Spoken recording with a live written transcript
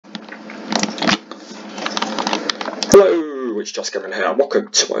Hello, it's Just Kevin here, and welcome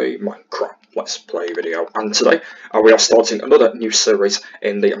to a Minecraft Let's Play video. And today we are starting another new series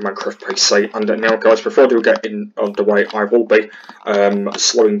in the Minecraft PC. And now, guys, before I do get underway, I will be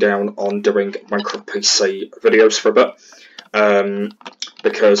slowing down on doing Minecraft PC videos for a bit,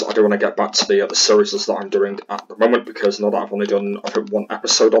 because I do want to get back to the series that I'm doing at the moment. Because now that I've only done, I think, one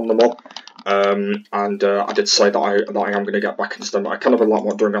episode on them all, and I did say that I am going to get back into them. I kind of like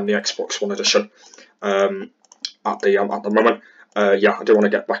what I'm doing on the Xbox One edition. At the moment, yeah, I do want to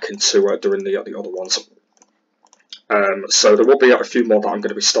get back into doing the other ones. So there will be a few more that I'm going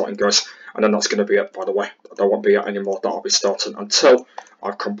to be starting, guys, and then that's going to be it. By the way, there won't be any more that I'll be starting until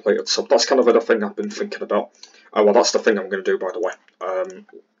I've completed. So that's kind of the thing I've been thinking about. Well, that's the thing I'm going to do, by the way.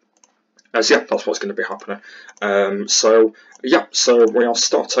 As yeah, that's what's going to be happening. So yeah, so we are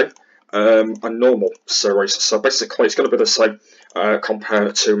starting a normal series. So basically, it's going to be the same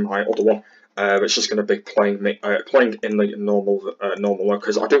compared to my other one. It's just going to be playing in the normal one,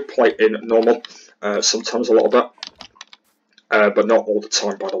 because I do play in normal sometimes a little bit, but not all the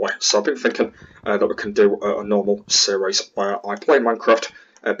time, by the way. So I've been thinking that we can do a normal series where I play Minecraft,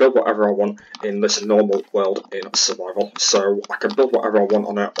 build whatever I want in this normal world in survival. So I can build whatever I want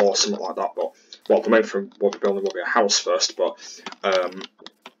on it or something like that. But well, the main thing we'll be building will be a house first. But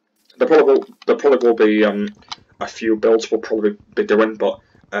there probably will be a few builds we'll probably be doing, but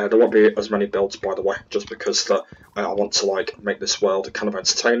there won't be as many builds, by the way, just because that I want to like make this world kind of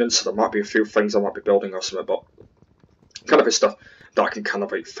entertaining. So there might be a few things I might be building or something, but kind of stuff that I can kind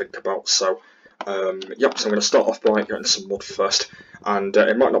of think about. So yep, so I'm going to start off by getting some wood first, and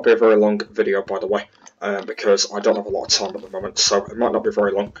it might not be a very long video, by the way, because I don't have a lot of time at the moment, so it might not be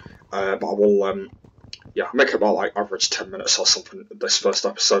very long, but I will yeah, make it about like average 10 minutes or something this first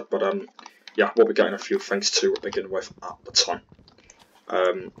episode. But yeah, we'll be getting a few things to begin with at the time.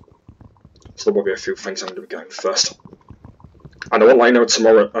 So there will be a few things I'm going to be getting first. And I will let you know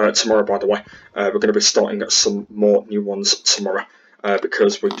tomorrow, by the way, we're going to be starting some more new ones tomorrow,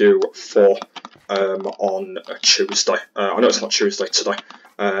 because we do 4 on a Tuesday. I know it's not Tuesday today,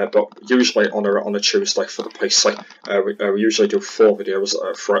 but usually on a Tuesday for the PC, we usually do 4 videos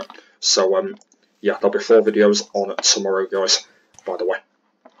for it. So yeah, there'll be 4 videos on tomorrow, guys, by the way.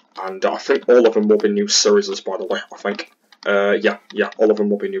 And I think all of them will be new series, by the way, I think. Yeah, all of them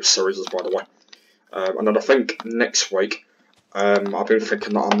will be new series, by the way. And then I think next week, I've been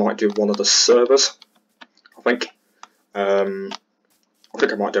thinking that I might do one of the servers. I think I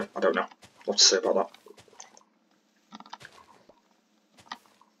might do. I don't know what to say about that.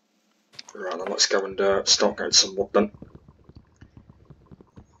 Right, then let's go and start getting some wood then.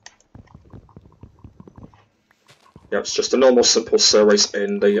 Yeah, it's just a normal, simple series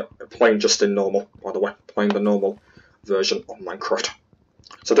in the playing just in normal. By the way, playing the normal version of Minecraft.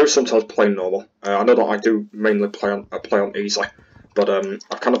 So I do sometimes play normal. I know that I do mainly play on easy, but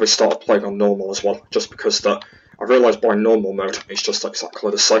I've kind of started playing on normal as well, just because that I realised by normal mode it's just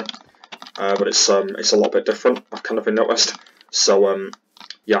exactly the same, but it's a little bit different. I've kind of noticed. So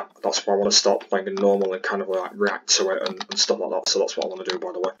yeah, that's why I want to start playing in normal and kind of like react to it and stuff like that. So that's what I want to do,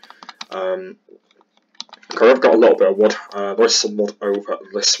 by the way. Okay, I've got a little bit of wood. There's some wood over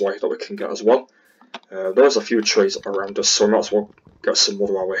this way that we can get as well. There's a few trees around us, so we might as well get some wood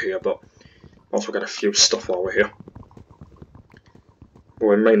while we're here, but might as well get a few stuff while we're here. But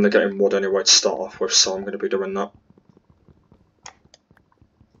we're mainly getting wood anyway to start off with, so I'm going to be doing that.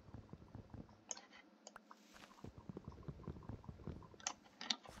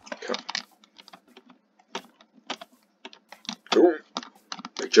 Okay. Cool.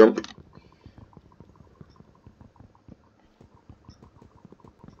 Big jump.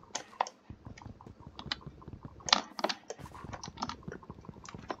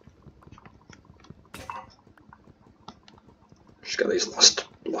 Just get these last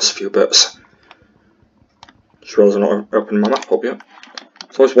few bits. Just realised I'm not opening my map up yet.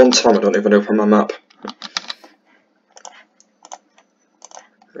 It's always one time I don't even open my map.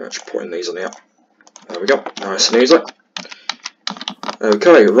 Yeah, just putting these in here. There we go, nice and easy.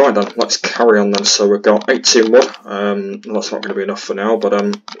 Okay, right then, let's carry on then. So we've got 18 wood. That's not going to be enough for now, but I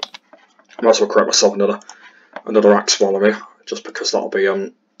might as well create myself another axe while I'm here, just because that'll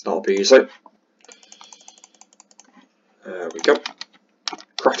be easy. There we go.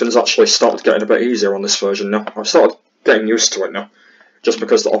 Crafting's actually started getting a bit easier on this version now. I've started getting used to it now, just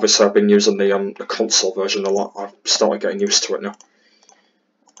because obviously I've been using the console version a lot. I've started getting used to it now.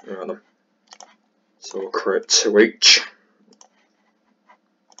 Right then. So we'll create 2 each.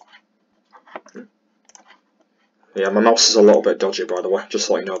 Yeah, my mouse is a little bit dodgy, by the way. Just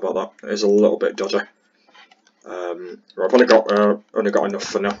to let you know about that. It is a little bit dodgy. I've only got enough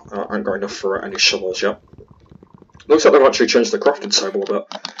for now. I haven't got enough for any shovels yet. Looks like they've actually changed the crafting table a bit,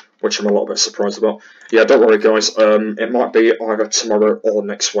 which I'm a little bit surprised about. Yeah, don't worry guys, it might be either tomorrow or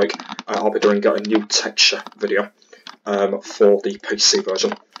next week. I'll be doing a new texture video for the PC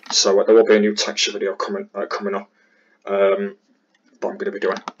version. So there will be a new texture video coming up that I'm going to be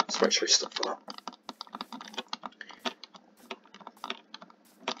doing. So make sure you stick for that.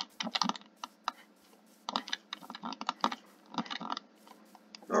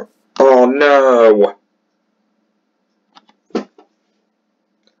 Oh no!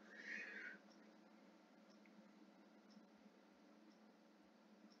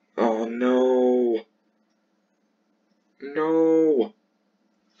 Oh no! No!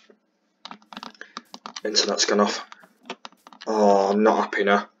 Internet's gone off. Oh, I'm not happy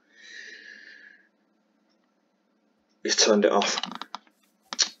now. He's turned it off.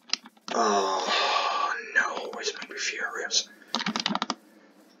 Oh no, it's made me furious.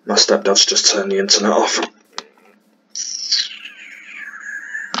 My stepdad's just turned the internet off.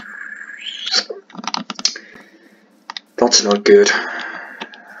 That's not good.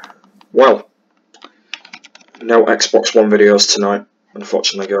 Well, no Xbox One videos tonight,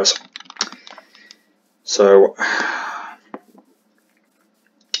 unfortunately, guys. So,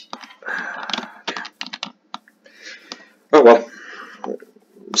 oh well.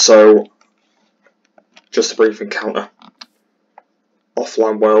 So, just a brief encounter.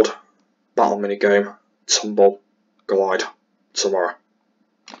 Offline world, battle minigame, tumble, glide, tomorrow.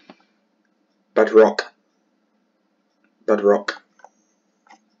 Bedrock,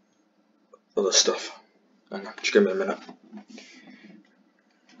 other stuff. Hang on, just give me a minute.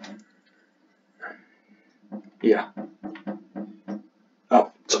 Yeah.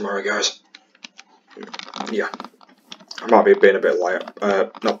 Oh, tomorrow, guys. Yeah. I might be being a bit late.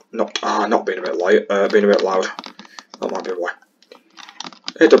 Not being a bit late. Being a bit loud. That might be why.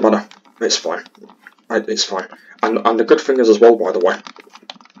 It doesn't matter. It's fine. It's fine. And the good thing is as well, by the way,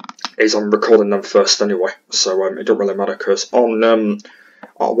 is I'm recording them first anyway. So it don't really matter because on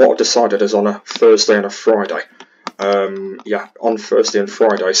what I've decided is on a Thursday and a Friday. Yeah, on Thursday and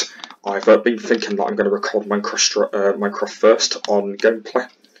Fridays, I've been thinking that I'm going to record Minecraft first on gameplay.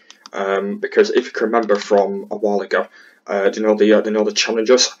 Because if you can remember from a while ago, do you know the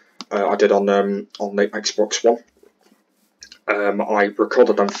challenges I did on the Xbox One? I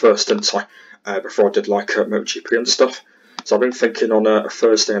recorded them first, didn't I? Before I did like MotoGP and stuff. So I've been thinking on a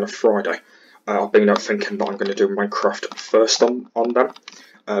Thursday and a Friday. I've been thinking that I'm going to do Minecraft first on them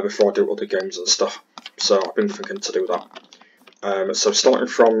before I do other games and stuff. So I've been thinking to do that. So starting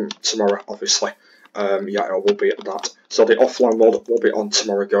from tomorrow, obviously. Yeah, I will be at that. So the offline mode will be on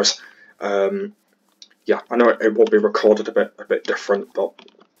tomorrow, guys. Yeah, I know it will be recorded a bit different, but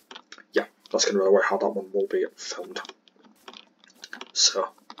yeah, that's going to be the way how that one will be filmed. So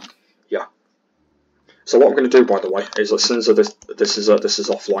yeah. So what I'm going to do, by the way, is as soon as this is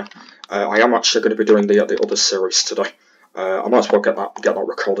offline, I am actually going to be doing the other series today. I might as well get that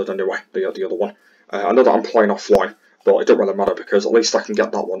recorded anyway. The other one. I know that I'm playing offline, but it don't really matter because at least I can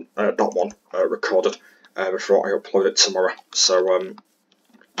get that one recorded before I upload it tomorrow. So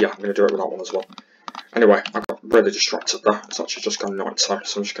yeah, I'm going to do it with that one as well. Anyway, I got really distracted there. It's actually just gone night time,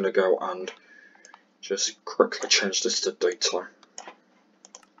 so I'm just going to go and just quickly change this to daytime.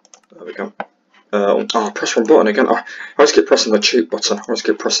 There we go. Press wrong button again. I always keep pressing the cheat button. I always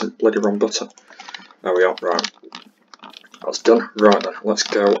keep pressing the bloody wrong button. There we are. Right. That's done. Right then, let's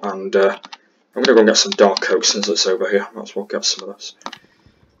go and I'm going to go and get some dark oak since it's over here. Might as well get some of this.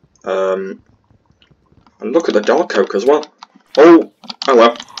 And look at the dark oak as well. Oh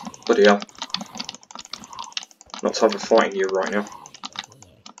well. Bloody hell. Not time for fighting you right now.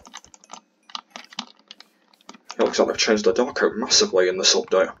 It looks like they've changed the dark oak massively in this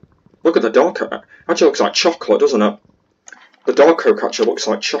update. Look at the dark oak. Actually looks like chocolate, doesn't it? The dark oak actually looks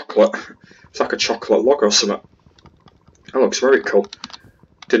like chocolate. It's like a chocolate log or something. That looks very cool.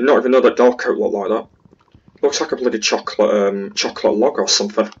 Did not even know that dark oak looked like that. Looks like a bloody chocolate log or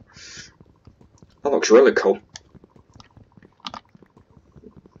something. That looks really cool.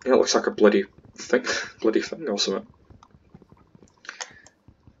 Yeah, it looks like a bloody thing or something.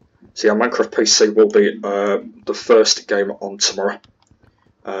 So yeah, Minecraft PC will be the first game on tomorrow.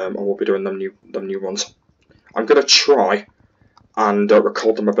 And we'll be doing them new ones. I'm gonna try and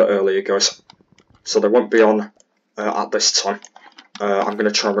record them a bit earlier, guys. So they won't be on at this time. I'm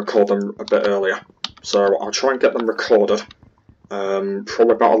gonna try and record them a bit earlier. So I'll try and get them recorded.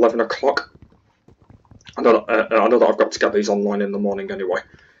 Probably about 11 o'clock. I know that I've got to get these online in the morning anyway.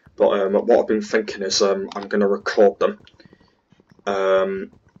 But what I've been thinking is I'm gonna record them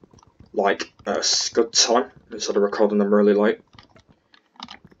like at a good time instead of recording them really late.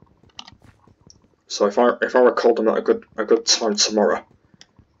 So if I record them at a good time tomorrow,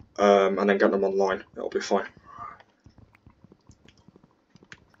 and then get them online, it'll be fine.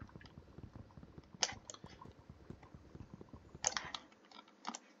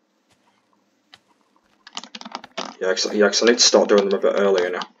 Yeah, cause I need to start doing them a bit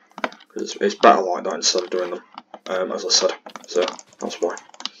earlier now. Because it's better like that instead of doing them, as I said. So that's why.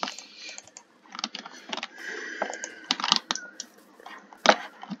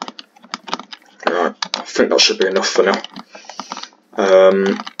 Right, I think that should be enough for now.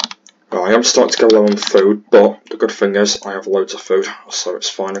 I am starting to go low on food, but the good thing is I have loads of food, so it's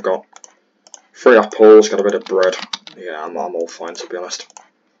fine. I got 3 apples, got a bit of bread. Yeah, I'm all fine, to be honest.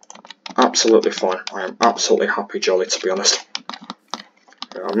 Absolutely fine. I am absolutely happy jolly, to be honest.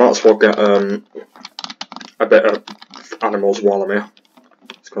 Yeah, I might as well get a bit of animals while I'm here.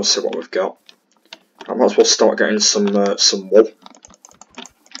 Let's go and see what we've got. I might as well start getting some wool.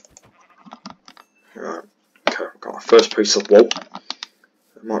 Right, okay, I've got our first piece of wool.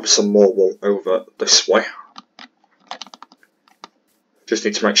 There might be some more wool over this way. Just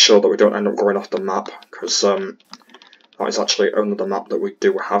need to make sure that we don't end up going off the map, because that is actually only the map that we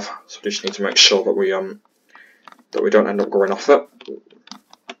do have. So we just need to make sure that we don't end up going off it.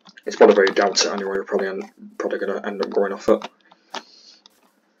 It's probably very doubt it anyway. We're probably going to end up going off it.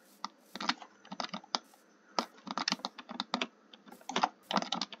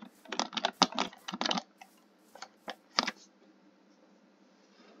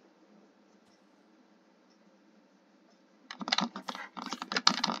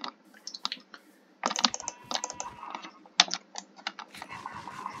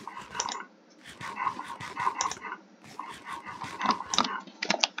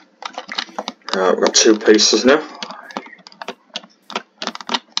 We've got 2 pieces now.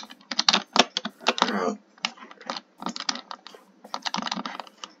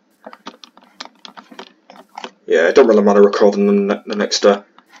 Yeah, it don't really matter recording the next day,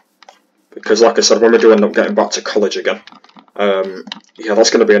 because like I said, when we do end up getting back to college again, yeah, that's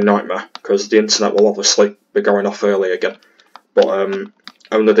going to be a nightmare, because the internet will obviously be going off early again. But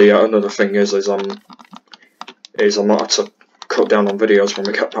only the thing is I might have to cut down on videos when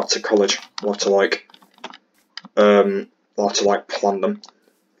we get back to college. We'll have to plan them.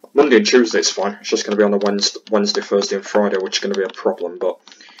 Monday and Tuesday is fine. It's just going to be on a Wednesday, Thursday, and Friday, which is going to be a problem. But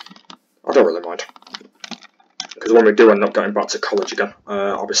I don't really mind, because when we do end up getting back to college again,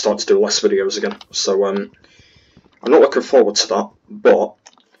 I'll be starting to do less videos again. So I'm not looking forward to that. But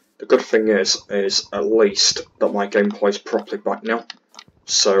the good thing is at least that my gameplay's properly back now.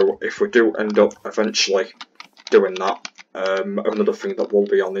 So if we do end up eventually doing that, another thing that will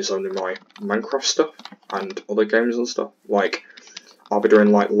be on is only my Minecraft stuff and other games and stuff. Like, I'll be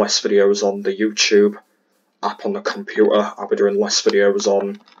doing like less videos on the YouTube app on the computer. I'll be doing less videos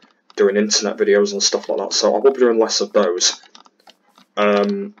on doing internet videos and stuff like that. So I will be doing less of those.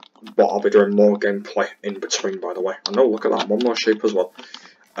 But I'll be doing more gameplay in between, by the way. And oh, look at that, one more sheep as well.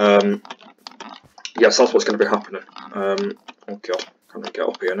 Yes, that's what's going to be happening. Oh god, can't I get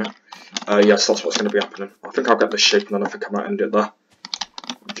up here now? Yes, that's what's going to be happening. I think I'll get this sheep and then I think I might end it there.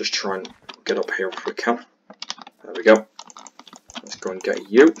 Just try and get up here if we can. There we go. Let's go and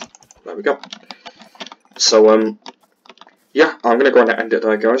get you. There we go. So, yeah, I'm going to go and end it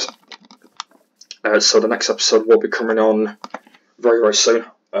there, guys. So the next episode will be coming on very, very soon.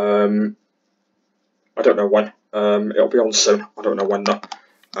 I don't know when. It'll be on soon. I don't know when though.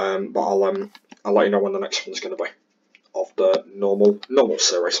 But I'll let you know when the next one's going to be of the normal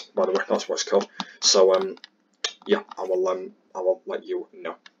series. By the way, that's what it's called. So yeah, I will let you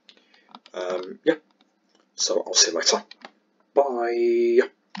know. Yeah. So I'll see you later. Bye.